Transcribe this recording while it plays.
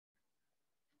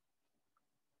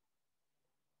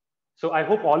So I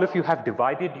hope all of you have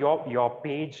divided your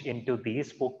page into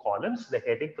these 4 columns. The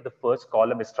heading for the first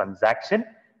column is transaction,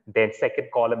 then second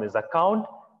column is account,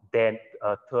 then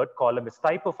third column is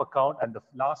type of account, and the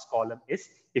last column is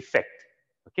effect.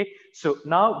 Okay, so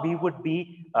now we would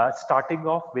be starting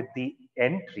off with the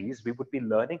entries. We would be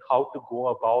learning how to go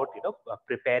about,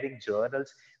 preparing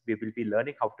journals. We will be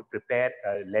learning how to prepare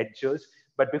ledgers.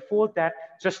 But before that,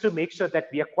 just to make sure that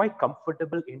we are quite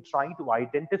comfortable in trying to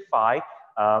identify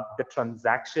the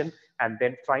transaction and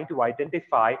then trying to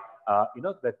identify,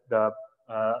 the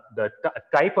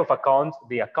type of accounts,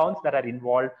 the accounts that are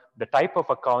involved, the type of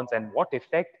accounts, and what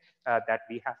effect that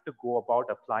we have to go about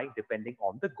applying depending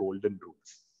on the golden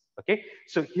rules. Okay,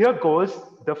 so here goes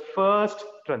the first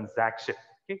transaction.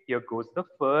 Okay, here goes the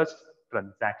first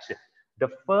transaction. The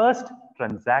first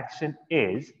transaction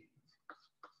is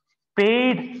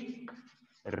paid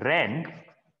rent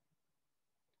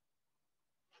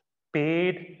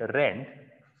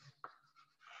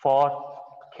for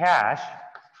cash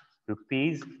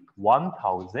rupees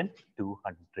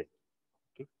 1,200.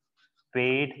 Okay,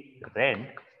 paid rent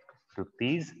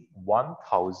rupees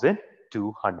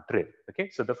 1,200. Okay,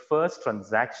 so the first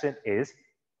transaction is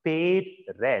paid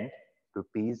rent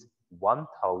rupees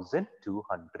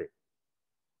 1,200.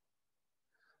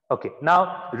 Okay,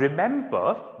 now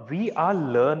remember, we are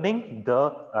learning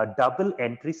the double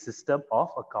entry system of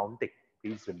accounting.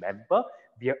 Please remember,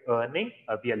 we are learning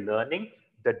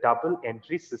the double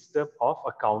entry system of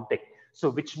accounting. So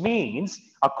which means,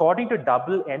 according to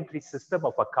double entry system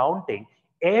of accounting,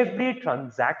 every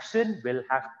transaction will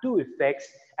have 2 effects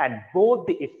and both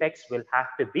the effects will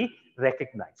have to be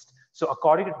recognized. So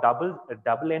according to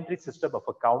double entry system of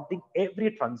accounting,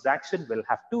 every transaction will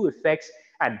have 2 effects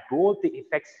and both the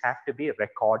effects have to be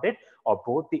recorded, or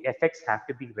both the effects have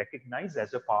to be recognized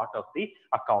as a part of the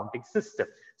accounting system.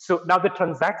 So now the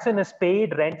transaction is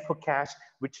paid rent for cash,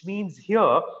 which means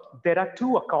here there are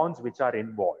 2 accounts which are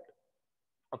involved.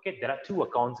 Okay, there are 2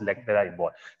 accounts that are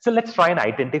involved. So let's try and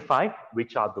identify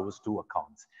which are those 2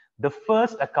 accounts. The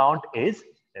first account is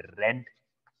rent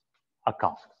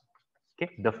account.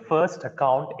 Okay, the first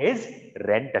account is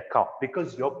rent account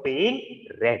because you're paying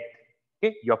rent.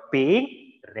 Okay, you're paying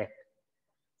rent.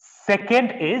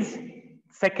 Second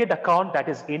account that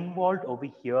is involved over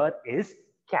here is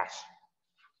cash.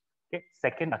 Okay,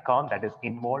 second account that is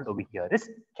involved over here is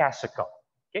cash account.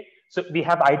 Okay, so we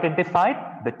have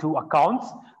identified the 2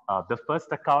 accounts. The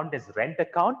first account is rent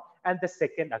account and the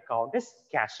second account is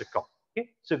cash account.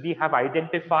 Okay, so we have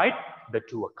identified the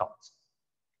 2 accounts.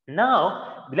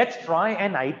 Now, let's try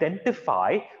and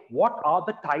identify what are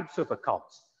the types of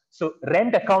accounts. So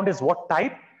rent account is what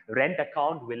type? Rent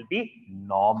account will be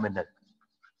nominal.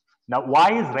 Now,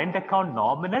 why is rent account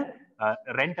nominal?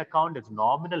 Rent account is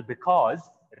nominal because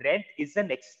rent is an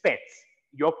expense.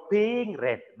 You're paying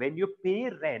rent. When you pay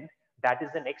rent, that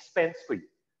is an expense for you.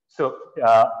 So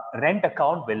rent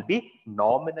account will be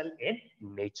nominal in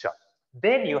nature.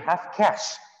 Then you have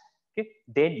cash. Okay.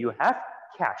 Then you have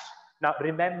cash. Now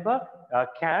remember,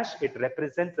 cash, it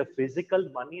represents the physical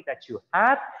money that you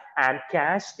have, and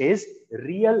cash is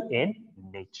real in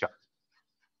nature.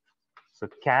 So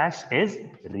cash is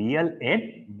real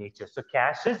in nature. So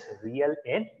cash is real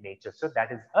in nature. So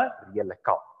that is a real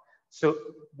account. So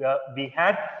we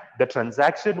had the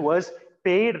transaction was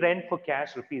paid rent for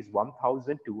cash rupees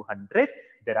 1,200.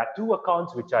 There are 2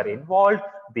 accounts which are involved.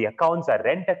 The accounts are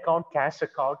rent account, cash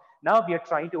account. Now we are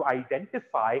trying to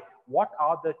identify what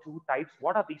are the 2 types,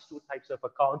 what are these 2 types of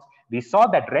accounts. We saw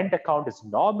that rent account is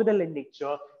nominal in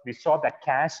nature. We saw that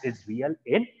cash is real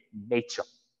in nature.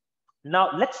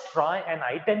 Now let's try and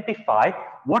identify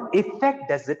what effect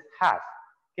does it have.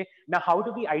 Okay. Now how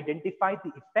do we identify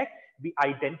the effect? We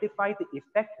identify the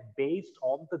effect based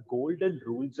on the golden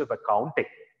rules of accounting.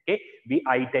 Okay. We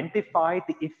identify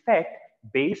the effect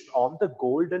based on the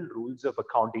golden rules of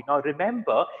accounting. Now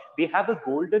remember, we have a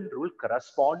golden rule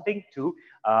corresponding to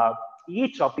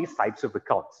each of these types of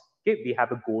accounts. Okay. We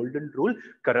have a golden rule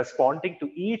corresponding to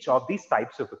each of these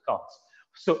types of accounts.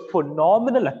 So for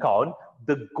nominal account,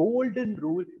 the golden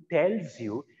rule tells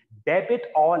you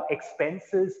debit all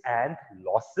expenses and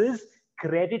losses,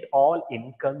 credit all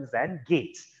incomes and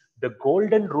gains. The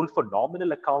golden rule for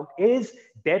nominal account is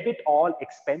debit all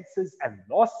expenses and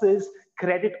losses,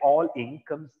 credit all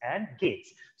incomes and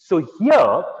gains. So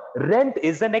here, rent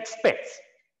is an expense.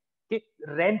 Okay?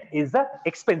 Rent is an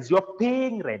expense. You're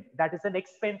paying rent. That is an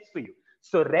expense for you.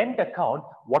 So rent account,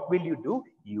 what will you do?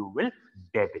 You will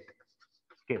debit.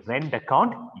 Okay, rent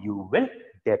account, you will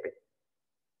debit.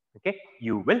 Okay,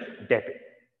 you will debit.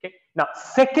 Okay, now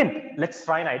second, let's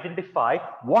try and identify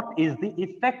what is the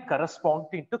effect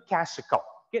corresponding to cash account.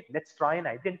 Okay, let's try and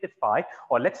identify,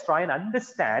 or let's try and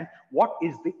understand what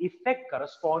is the effect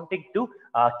corresponding to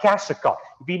cash account.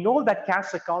 We know that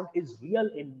cash account is real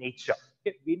in nature.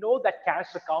 Okay, we know that cash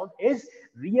account is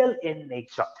real in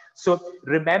nature. So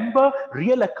remember,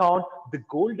 real account, the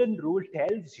golden rule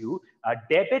tells you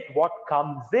debit what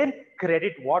comes in,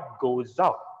 credit what goes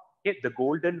out. Okay, the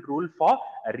golden rule for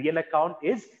a real account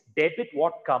is debit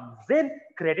what comes in,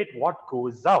 credit what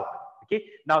goes out. Okay,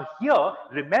 now here,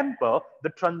 remember, the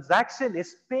transaction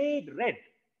is paid rent.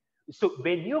 So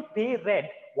when you pay rent,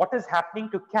 what is happening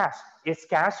to cash? Is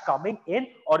cash coming in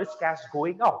or is cash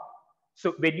going out?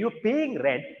 So when you're paying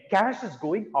rent, cash is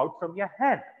going out from your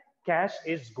hand. Cash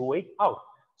is going out.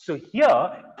 So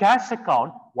here, cash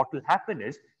account, what will happen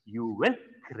is you will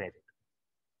credit.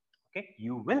 Okay,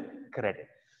 you will credit.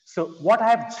 So what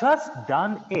I've just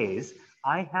done is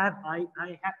I have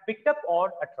picked up on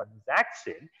a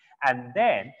transaction, and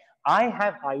then I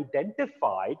have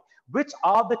identified which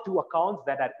are the two accounts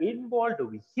that are involved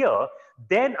over here.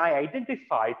 Then I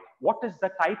identified what is the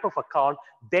type of account.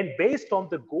 Then based on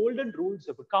the golden rules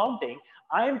of accounting,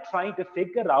 I am trying to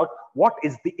figure out what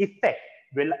is the effect.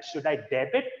 Should I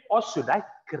debit or should I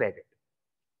credit?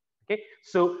 Okay,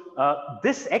 so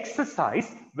this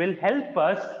exercise will help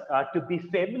us to be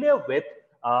familiar with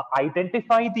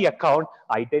identifying the account,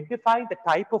 identifying the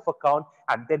type of account,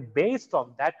 and then based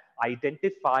on that,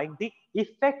 identifying the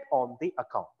effect on the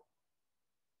account.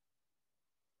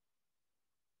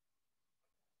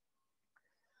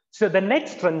 So the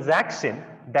next transaction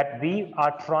that we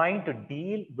are trying to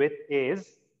deal with is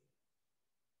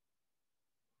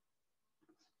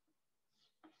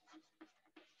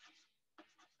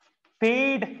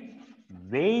paid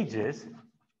wages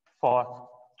for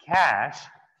cash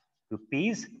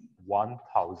rupees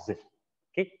 1000.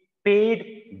 Okay,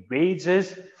 paid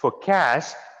wages for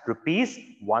cash rupees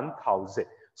 1000.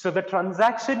 So the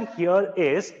transaction here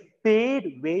is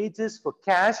paid wages for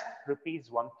cash rupees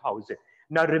 1000.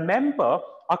 Now remember,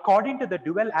 according to the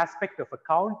dual aspect of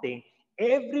accounting,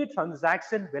 every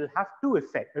transaction will have two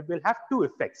effects. It will have two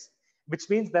effects, which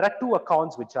means there are two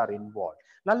accounts which are involved.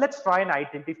 Now let's try and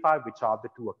identify which are the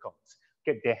two accounts.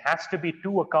 Okay, there has to be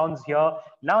two accounts here.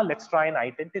 Now let's try and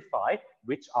identify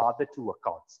which are the two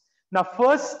accounts. Now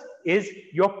first is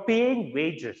you're paying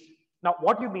wages. Now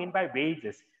what do you mean by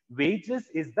wages? Wages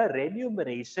is the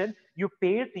remuneration you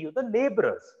pay to the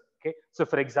laborers. Okay, so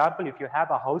for example, if you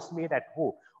have a housemaid at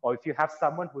home, or if you have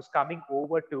someone who's coming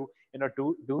over to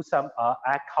do some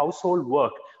household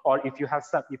work, or if you have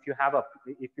some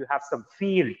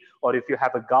field, or if you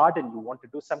have a garden, you want to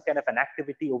do some kind of an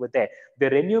activity over there, the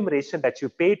remuneration that you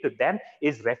pay to them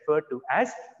is referred to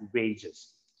as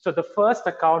wages. So the first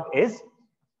account is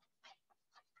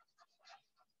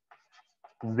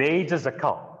wages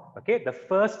account. Okay, the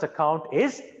first account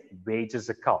is wages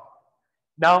account.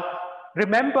 Now,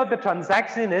 remember, the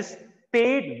transaction is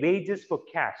paid wages for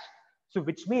cash. So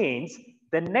which means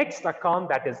the next account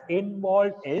that is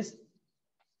involved is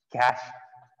cash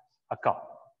account.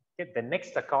 Okay, the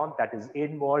next account that is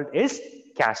involved is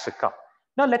cash account.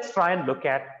 Now let's try and look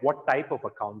at what type of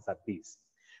accounts are these.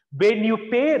 When you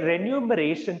pay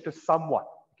remuneration to someone,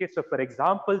 okay, so for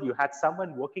example, you had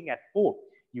someone working at home.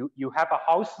 You have a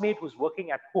housemaid who's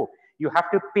working at home. You have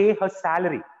to pay her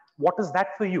salary. What is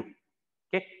that for you?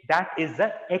 Okay, that is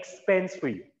an expense for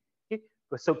you. Okay,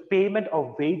 so payment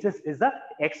of wages is an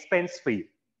expense for you.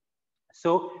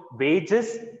 So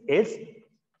wages is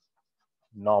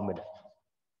nominal.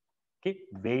 Okay,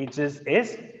 wages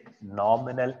is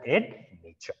nominal in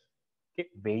nature. Okay,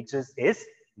 wages is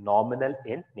nominal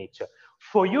in nature.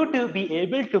 For you to be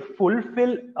able to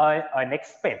fulfill an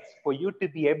expense, for you to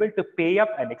be able to pay up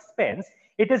an expense,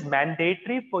 it is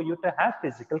mandatory for you to have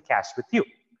physical cash with you.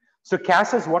 So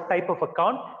cash is what type of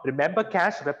account? Remember,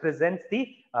 cash represents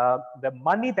the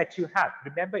money that you have.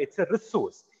 Remember, it's a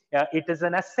resource. It is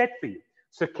an asset for you.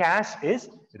 So cash is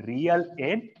real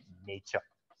in nature.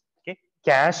 Okay,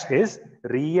 cash is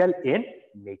real in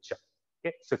nature.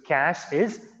 Okay, so cash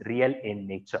is real in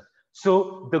nature.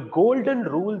 So the golden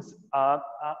rules of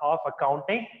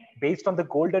accounting, based on the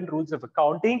golden rules of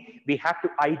accounting, we have to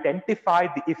identify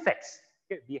the effects.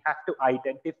 Okay, we have to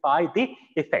identify the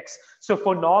effects. So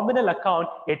for nominal account,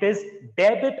 it is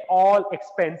debit all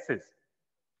expenses.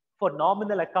 For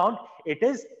nominal account, it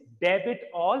is debit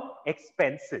all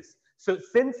expenses. So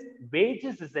since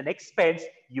wages is an expense,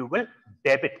 you will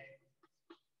debit.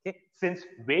 Okay, since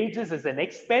wages is an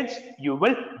expense, you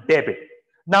will debit.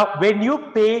 Now, when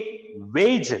you pay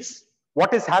wages,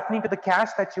 what is happening to the cash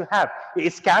that you have?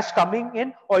 Is cash coming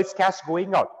in or is cash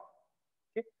going out?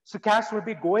 Okay, so cash will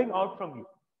be going out from you.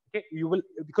 Okay, you will,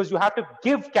 because you have to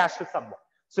give cash to someone.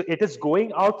 So it is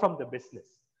going out from the business.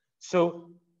 So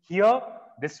here,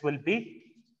 this will be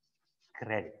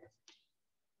credit.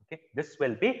 Okay, this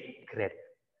will be credit.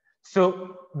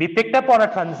 So we picked up on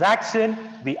a transaction,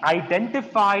 we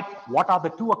identified what are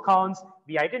the two accounts,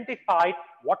 we identified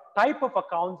what type of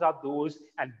accounts are those,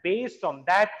 and based on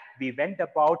that, we went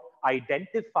about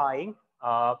identifying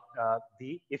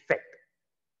the effect.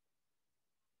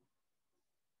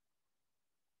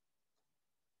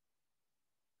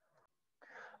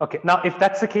 Okay, now if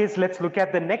that's the case, let's look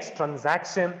at the next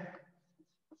transaction.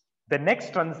 The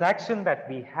next transaction that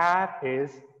we have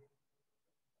is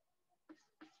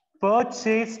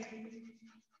purchased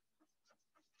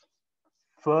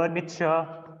furniture,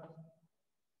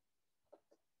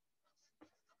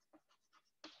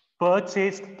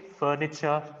 purchased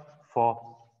furniture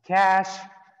for cash,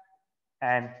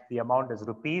 and the amount is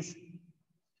rupees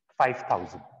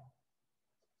 5,000.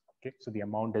 Okay, so the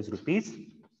amount is rupees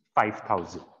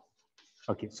 5,000.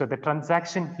 Okay, so the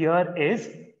transaction here is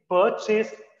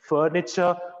purchased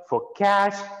furniture for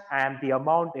cash, and the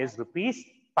amount is rupees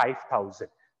 5,000.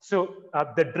 So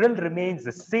the drill remains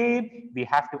the same. We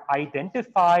have to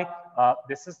identify,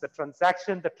 this is the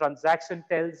transaction. The transaction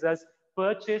tells us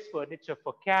purchase furniture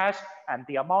for cash, and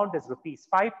the amount is rupees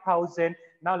 5,000.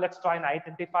 Now let's try and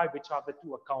identify which are the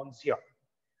two accounts here.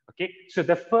 Okay, so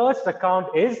the first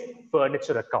account is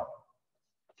furniture account.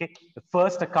 Okay, the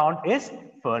first account is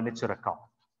furniture account.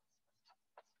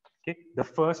 Okay, the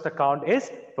first account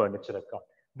is furniture account.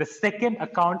 The second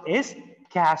account is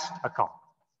cash account.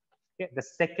 Okay, the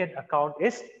second account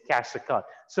is cash account.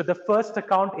 So the first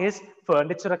account is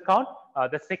furniture account.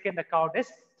 The second account is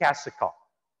cash account.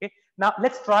 Okay, now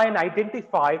let's try and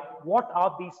identify what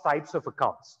are these types of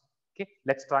accounts. Okay,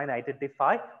 let's try and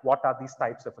identify what are these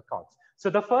types of accounts. So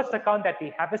the first account that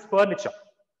we have is furniture.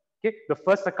 Okay, the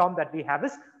first account that we have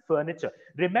is furniture.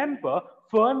 Remember,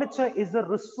 furniture is a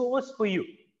resource for you.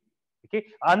 Okay,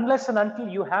 unless and until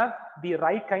you have the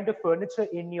right kind of furniture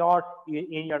in your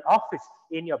office,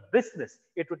 in your business,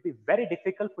 it would be very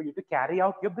difficult for you to carry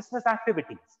out your business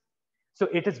activities. So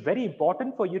it is very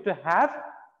important for you to have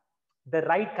the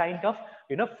right kind of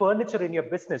furniture in your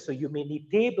business. So you may need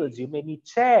tables, you may need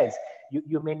chairs,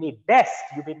 you may need desks,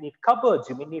 you may need cupboards,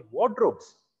 you may need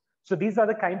wardrobes. So these are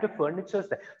the kind of furniture.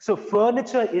 So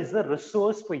furniture is a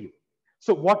resource for you.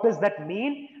 So what does that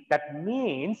mean? That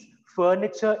means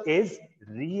furniture is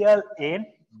real in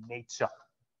nature.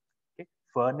 Okay?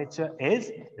 Furniture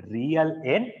is real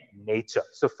in nature.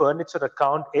 So furniture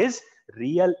account is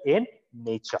real in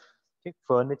nature. Okay?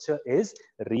 Furniture is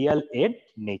real in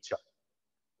nature.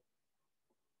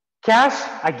 Cash,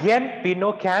 again, we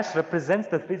know cash represents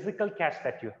the physical cash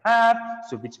that you have.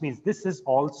 So which means this is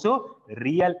also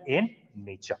real in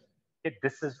nature. Okay?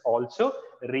 This is also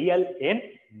real in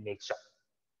nature.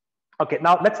 Okay,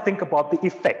 now let's think about the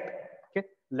effect. Okay,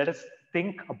 let us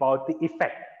think about the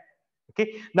effect.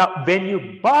 Okay, now when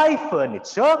you buy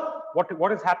furniture,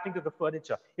 what is happening to the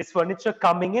furniture? Is furniture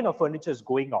coming in or furniture is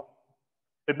going out?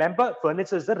 Remember,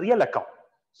 furniture is a real account.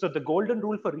 So the golden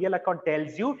rule for real account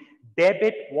tells you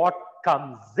debit what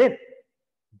comes in.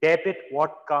 Debit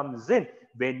what comes in.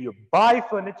 When you buy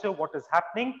furniture, what is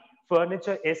happening?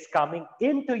 Furniture is coming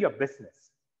into your business.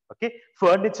 Okay,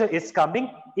 furniture is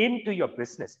coming into your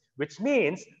business, which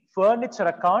means furniture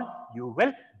account you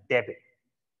will debit.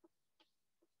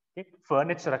 Okay,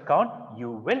 furniture account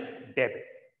you will debit.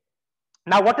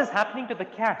 Now, what is happening to the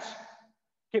cash?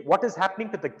 Okay, what is happening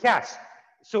to the cash?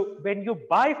 So when you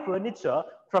buy furniture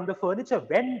from the furniture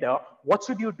vendor, what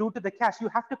should you do to the cash? You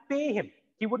have to pay him.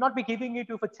 He would not be giving it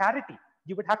to you for charity.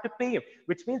 You would have to pay him,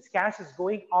 which means cash is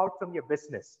going out from your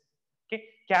business. Okay,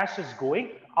 cash is going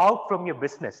out from your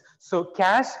business. So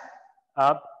cash,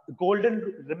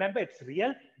 remember it's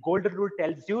real. Golden rule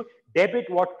tells you debit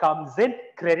what comes in,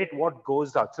 credit what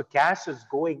goes out. So cash is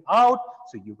going out,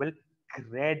 so you will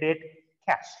credit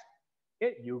cash.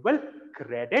 Okay, you will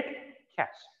credit cash.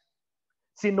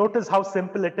 See, notice how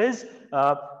simple it is.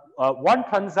 One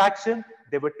transaction,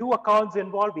 there were two accounts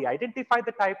involved. We identified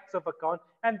the types of account,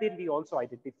 and then we also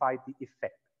identified the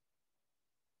effect.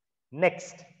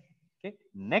 Next. Okay,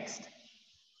 next.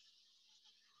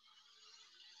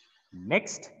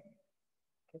 Next.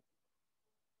 Okay.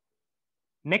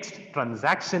 Next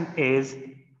transaction is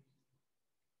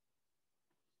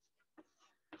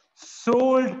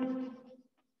sold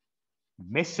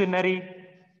machinery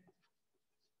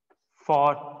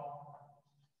for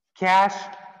cash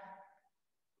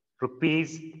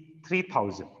rupees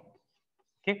 3,000.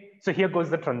 Okay, so here goes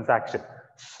the transaction.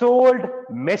 Sold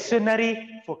machinery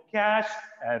for cash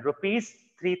rupees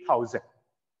 3,000.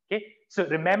 Okay, So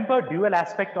remember, dual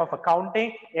aspect of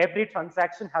accounting, every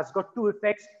transaction has got two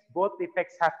effects. Both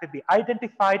effects have to be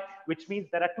identified, which means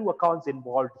there are two accounts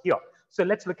involved here. So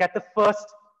let's look at the first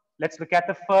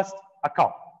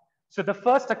account. So the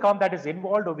first account that is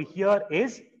involved over here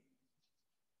is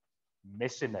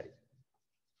machinery.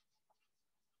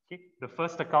 Okay, the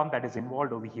first account that is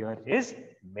involved over here is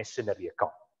machinery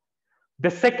account. The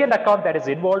second account that is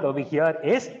involved over here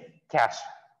is cash.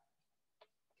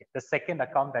 Okay, the second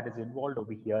account that is involved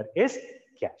over here is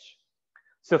cash.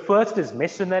 So first is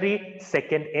machinery,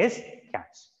 second is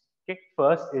cash. Okay,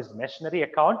 first is machinery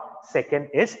account, second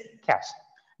is cash.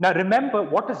 Now remember,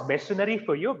 what is machinery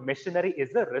for you? Machinery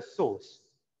is a resource.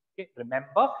 Okay,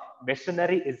 remember,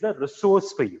 machinery is a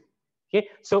resource for you. Okay,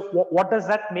 so what does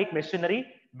that make machinery?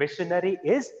 Machinery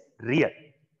is real.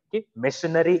 Okay,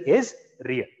 machinery is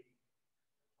real.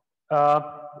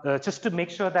 Just to make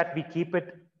sure that we keep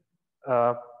it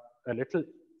a little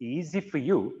easy for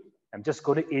you, I'm just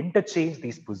going to interchange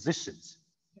these positions.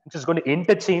 I'm just going to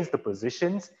interchange the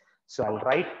positions. So I'll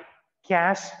write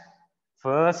cash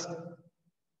first.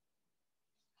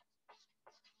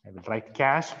 I will write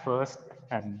cash first,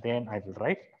 and then I will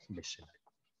write machinery.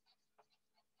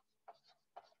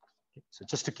 Okay, so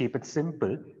just to keep it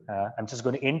simple, I'm just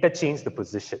going to interchange the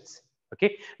positions.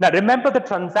 Okay. Now remember, the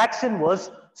transaction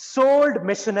was sold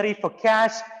machinery for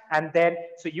cash, and then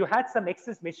so you had some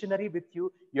excess machinery with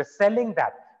you. You're selling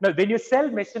that. Now, when you sell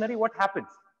machinery, what happens?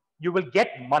 You will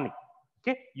get money.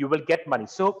 Okay, you will get money.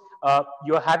 So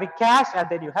you're having cash, and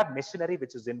then you have machinery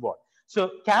which is involved.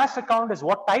 So cash account is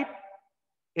what type?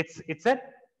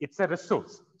 It's a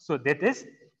resource. So that is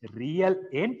real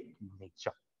in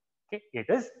nature. Okay, it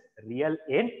is real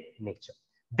in nature.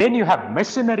 Then you have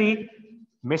machinery.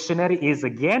 Machinery is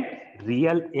again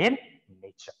real in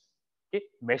nature. Okay,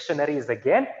 machinery is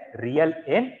again real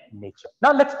in nature.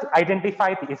 Now let's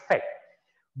identify the effect.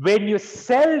 When you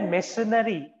sell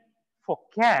machinery for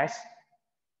cash,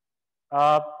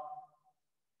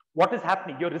 what is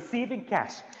happening? You're receiving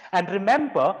cash. And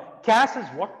remember, cash is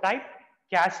what type?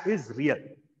 Cash is real.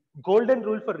 Golden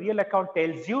rule for real account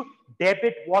tells you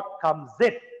debit what comes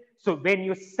in. So when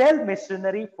you sell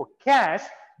machinery for cash,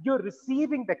 you're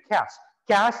receiving the cash.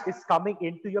 Cash is coming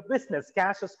into your business.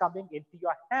 Cash is coming into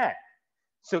your hand.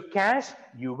 So cash,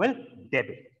 you will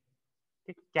debit.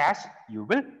 Okay, cash, you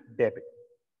will debit.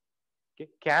 Okay,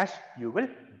 cash, you will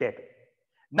debit.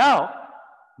 Now,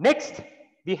 next,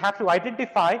 we have to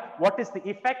identify what is the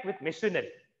effect with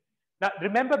machinery. Now,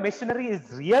 remember, machinery is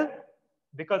real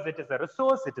because it is a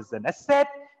resource, it is an asset.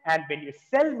 And when you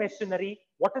sell machinery,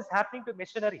 what is happening to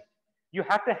machinery? You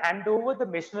have to hand over the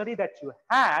machinery that you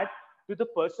had to the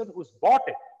person who's bought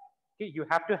it. Okay, you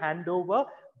have to hand over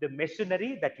the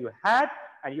machinery that you had,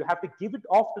 and you have to give it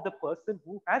off to the person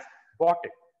who has bought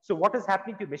it. So what is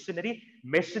happening to machinery?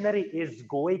 Machinery is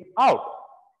going out.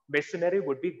 Machinery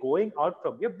would be going out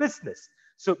from your business.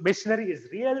 So machinery is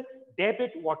real.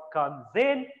 Debit what comes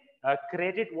in,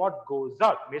 credit what goes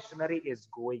out. Machinery is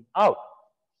going out.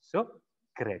 So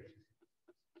credit.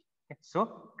 Okay,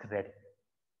 so credit.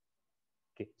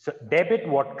 Okay, so debit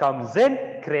what comes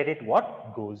in, credit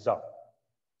what goes out.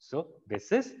 So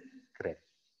this is credit.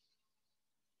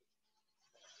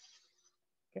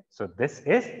 Okay, so this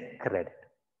is credit.